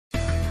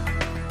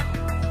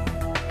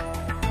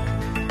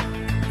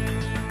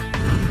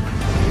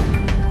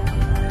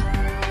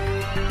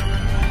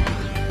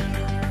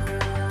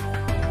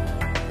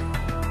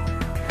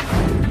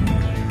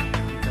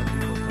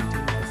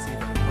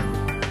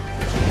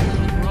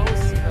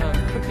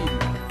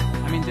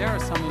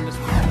some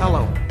industries.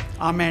 Hello,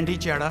 I'm Andy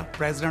Chatha,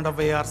 President of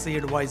ARC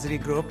Advisory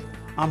Group.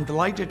 I'm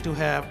delighted to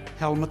have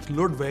Helmuth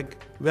Ludwig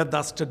with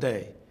us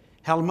today.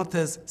 Helmuth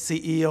is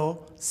CEO,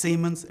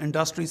 Siemens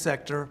Industry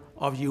Sector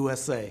of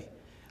USA.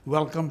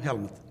 Welcome,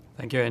 Helmuth.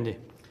 Thank you, Andy.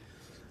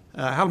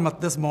 Helmuth,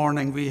 this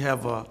morning we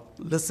have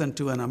listened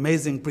to an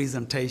amazing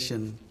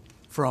presentation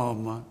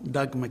from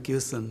Doug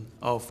McCuson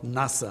of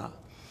NASA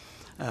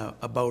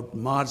about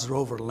Mars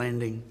Rover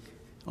landing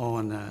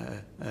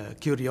on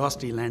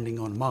Curiosity landing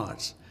on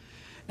Mars.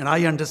 And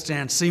I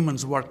understand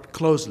Siemens worked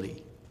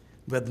closely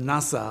with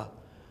NASA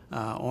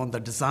on the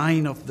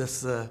design of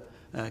this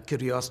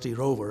Curiosity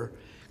rover.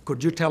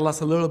 Could you tell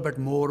us a little bit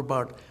more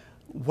about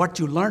what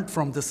you learned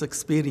from this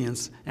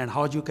experience and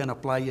how you can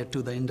apply it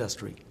to the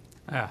industry?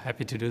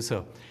 Happy to do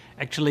so.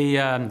 Actually,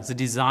 the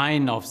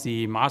design of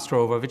the Mars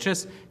rover, which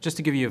is, just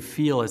to give you a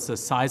feel, is the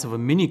size of a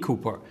Mini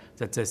Cooper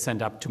that they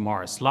sent up to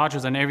Mars, larger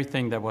than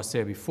everything that was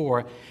there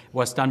before,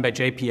 was done by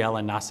JPL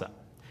and NASA.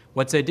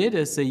 What they did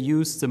is they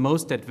used the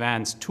most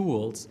advanced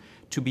tools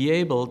to be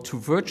able to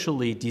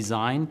virtually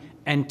design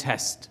and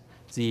test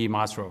the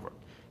Mars rover.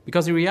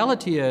 Because the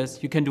reality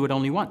is you can do it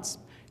only once.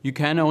 You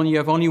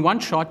have only one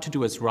shot to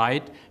do it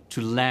right,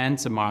 to land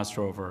the Mars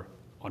rover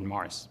on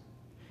Mars.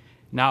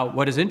 Now,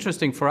 what is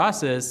interesting for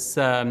us is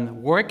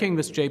working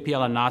with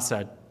JPL and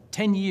NASA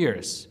 10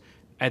 years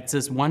at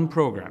this one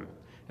program.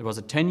 It was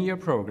a 10-year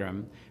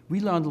program.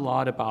 We learned a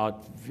lot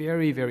about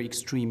very, very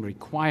extreme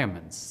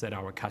requirements that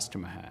our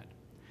customer had.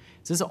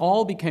 This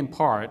all became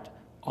part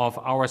of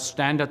our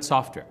standard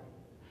software.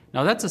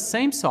 Now, that's the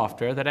same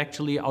software that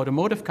actually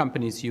automotive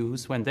companies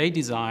use when they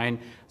design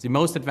the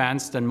most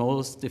advanced and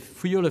most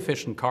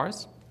fuel-efficient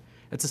cars.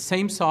 It's the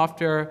same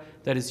software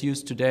that is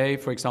used today,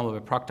 for example, by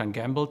Procter &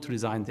 Gamble to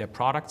design their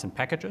products and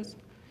packages.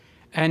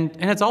 And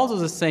it's also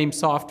the same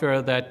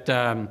software that,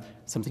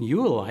 something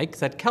you will like,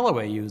 that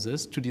Callaway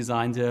uses to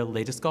design their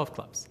latest golf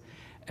clubs.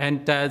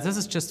 And this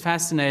is just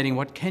fascinating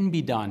what can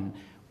be done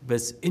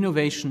with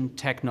innovation,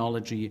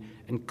 technology,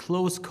 and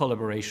close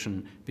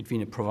collaboration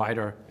between a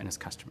provider and his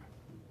customer.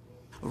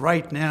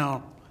 Right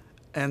now,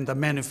 in the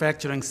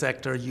manufacturing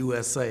sector,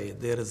 USA,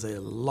 there is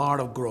a lot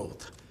of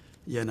growth.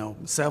 You know,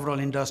 several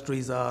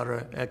industries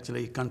are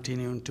actually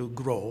continuing to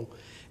grow.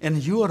 In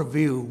your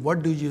view,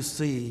 what do you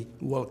see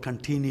will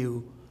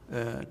continue,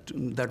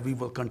 that we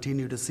will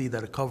continue to see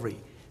the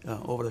recovery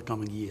over the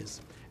coming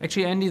years?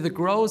 Actually, Andy, the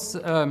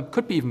growth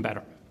could be even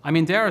better. I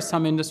mean, there are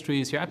some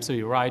industries, you're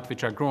absolutely right,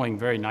 which are growing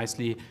very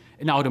nicely.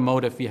 In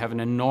automotive, we have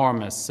an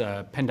enormous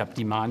pent-up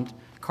demand.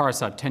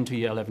 Cars are 10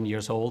 to 11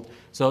 years old.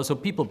 So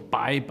people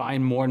buy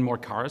more and more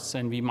cars,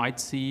 and we might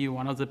see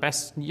one of the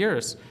best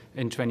years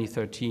in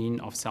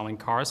 2013 of selling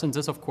cars. And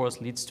this, of course,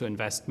 leads to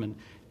investment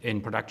in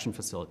production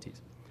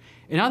facilities.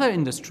 In other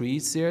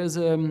industries, there's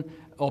an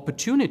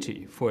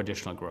opportunity for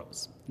additional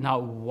growth. Now,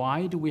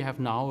 why do we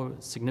have now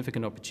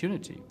significant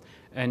opportunity?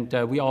 And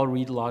we all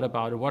read a lot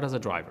about what are the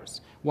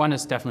drivers. One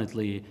is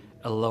definitely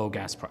a low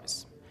gas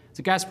price.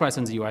 The gas price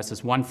in the US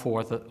is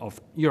 1/4 of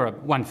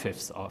Europe,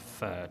 1/5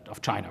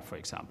 of China, for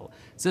example.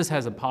 This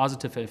has a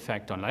positive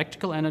effect on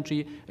electrical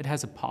energy. It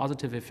has a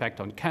positive effect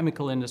on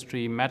chemical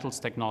industry, metals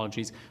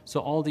technologies, so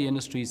all the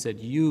industries that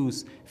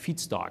use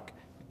feedstock,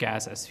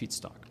 gas as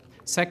feedstock.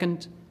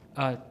 Second,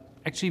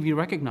 actually we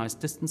recognize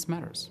distance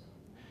matters.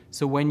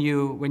 So when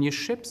you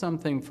ship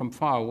something from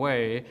far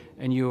away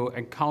and you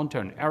encounter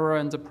an error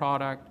in the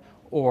product,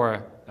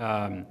 or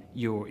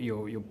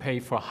you pay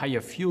for higher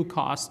fuel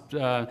cost,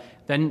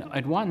 then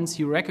at once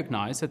you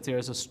recognize that there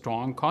is a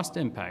strong cost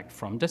impact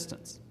from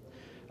distance.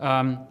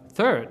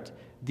 Third,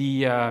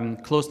 the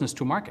closeness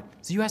to market.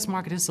 The US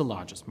market is the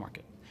largest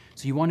market.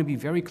 So you want to be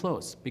very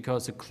close,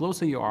 because the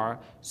closer you are,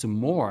 the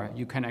more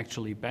you can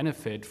actually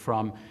benefit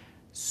from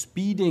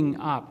speeding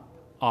up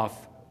of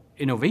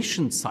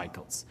innovation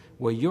cycles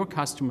where your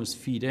customers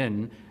feed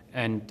in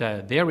and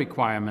their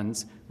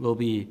requirements will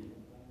be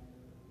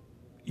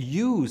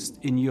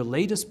used in your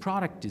latest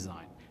product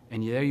design,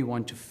 and there you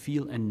want to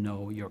feel and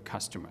know your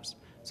customers.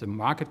 So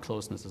market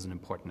closeness is an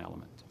important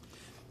element.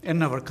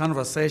 In our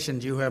conversation,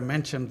 you have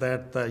mentioned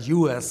that the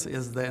U.S.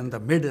 is in the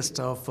midst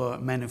of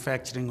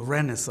manufacturing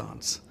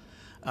renaissance.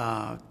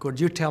 Could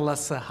you tell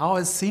us how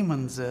is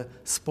Siemens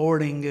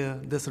sporting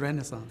this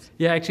renaissance?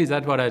 Yeah, actually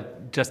that's what I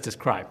just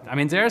described. I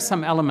mean, there are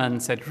some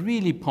elements that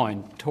really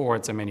point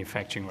towards a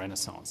manufacturing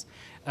renaissance.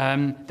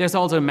 There's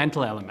also a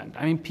mental element.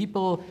 I mean,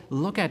 people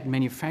look at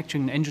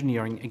manufacturing and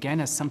engineering again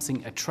as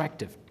something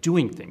attractive.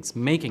 Doing things,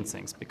 making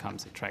things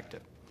becomes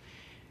attractive.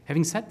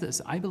 Having said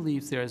this, I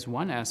believe there is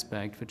one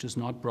aspect which is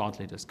not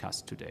broadly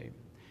discussed today.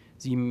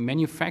 The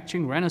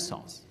manufacturing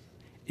renaissance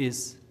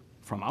is,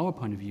 from our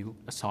point of view,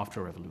 a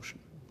software revolution.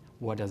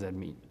 What does that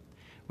mean?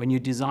 When you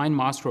design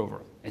Mars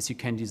rover, as you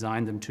can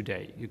design them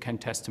today, you can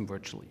test them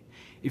virtually.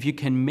 If you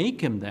can make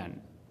them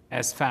then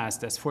as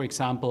fast as, for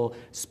example,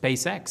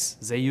 SpaceX,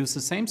 they use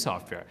the same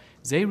software.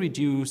 They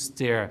reduce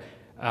their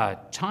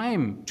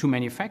time to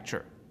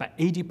manufacture by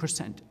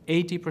 80%.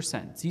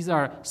 80%. These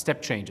are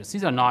step changes.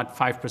 These are not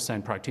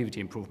 5% productivity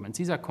improvements.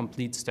 These are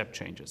complete step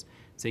changes.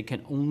 They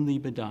can only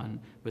be done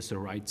with the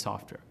right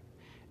software.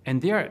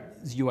 And there,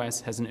 the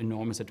US has an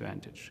enormous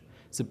advantage.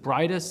 The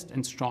brightest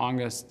and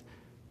strongest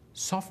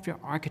software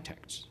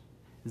architects,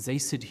 they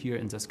sit here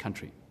in this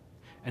country.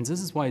 And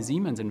this is why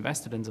Siemens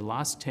invested in the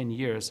last 10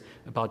 years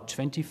about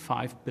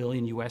 25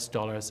 billion US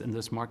dollars in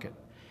this market.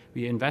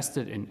 We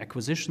invested in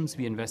acquisitions,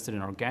 we invested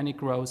in organic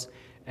growth,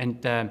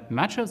 and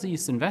much of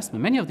these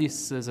investment, many of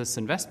this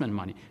investment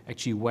money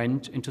actually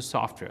went into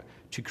software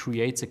to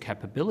create the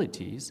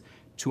capabilities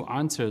to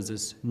answer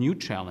this new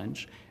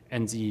challenge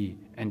and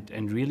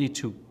really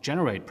to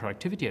generate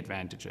productivity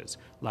advantages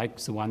like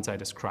the ones I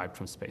described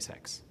from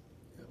SpaceX.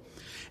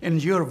 In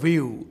your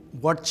view,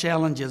 what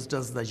challenges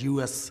does the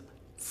U.S.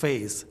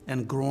 face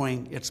in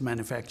growing its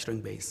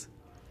manufacturing base?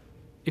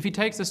 If you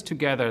take this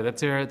together, that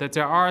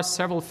there are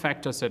several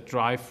factors that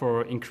drive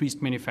for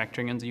increased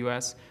manufacturing in the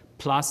US,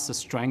 plus the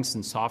strengths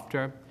in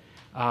software,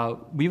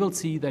 we will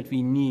see that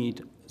we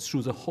need,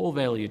 through the whole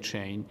value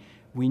chain,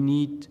 we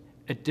need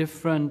a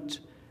different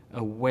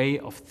way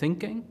of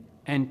thinking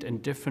and a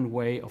different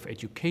way of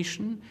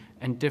education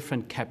and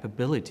different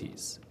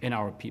capabilities in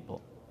our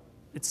people.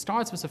 It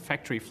starts with the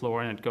factory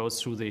floor and it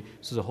goes through the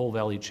whole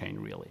value chain,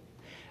 really.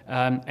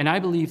 And I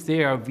believe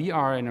there we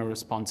are in a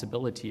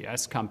responsibility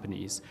as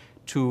companies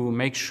to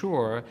make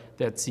sure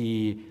that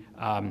the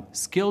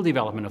skill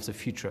development of the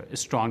future is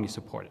strongly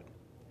supported.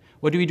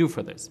 What do we do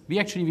for this?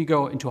 We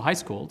go into high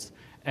schools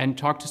and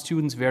talk to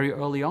students very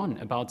early on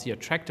about the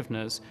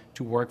attractiveness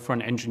to work for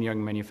an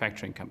engineering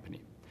manufacturing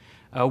company.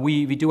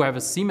 We do have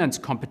a Siemens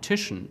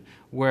competition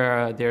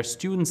where their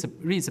students,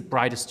 really the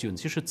brightest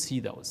students, you should see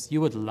those, you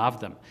would love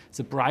them.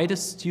 The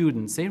brightest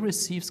students, they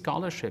receive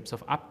scholarships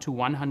of up to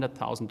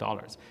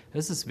 $100,000.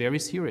 This is very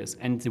serious,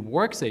 and the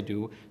work they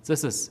do,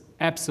 this is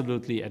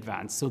absolutely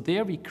advanced. So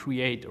there we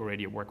create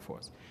already a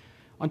workforce.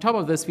 On top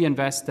of this, we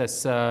invest,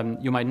 as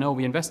you might know,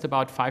 we invest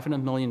about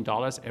 $500 million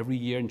every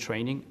year in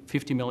training,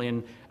 50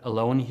 million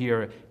alone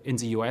here in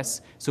the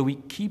US. So we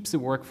keep the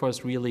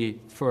workforce really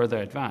further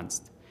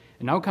advanced.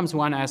 And now comes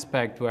one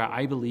aspect where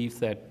I believe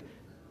that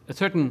a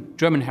certain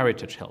German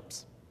heritage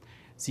helps.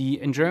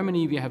 In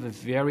Germany, we have a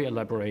very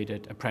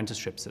elaborated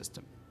apprenticeship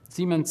system.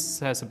 Siemens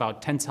has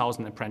about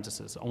 10,000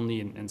 apprentices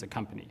only in the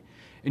company.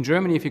 In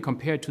Germany, if you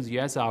compare it to the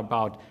US, there are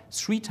about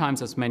 3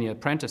 times as many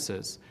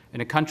apprentices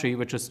in a country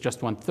which is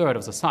just 1/3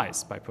 of the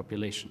size by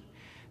population.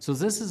 So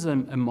this is a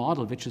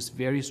model which is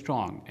very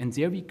strong. And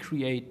there we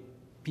create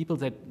people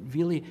that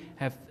really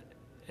have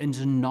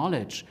the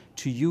knowledge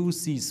to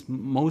use these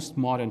most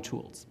modern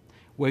tools.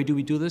 Where do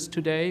we do this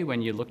today?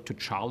 When you look to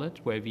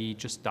Charlotte, where we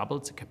just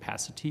doubled the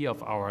capacity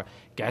of our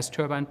gas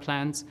turbine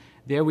plants,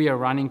 there we are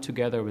running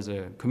together with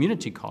a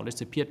community college,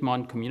 the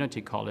Piedmont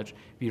Community College.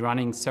 We're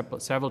running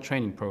several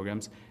training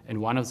programs,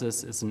 and one of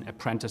this is an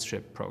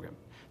apprenticeship program.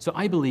 So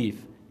I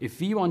believe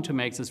if we want to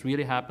make this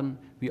really happen,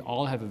 we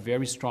all have a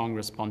very strong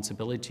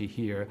responsibility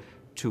here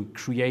to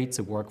create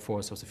the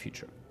workforce of the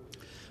future.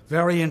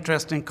 Very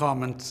interesting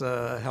comments,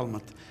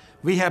 Helmuth.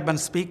 We have been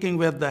speaking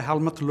with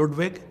Helmuth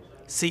Ludwig,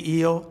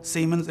 CEO,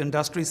 Siemens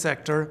Industry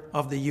Sector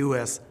of the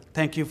US.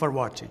 Thank you for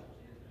watching.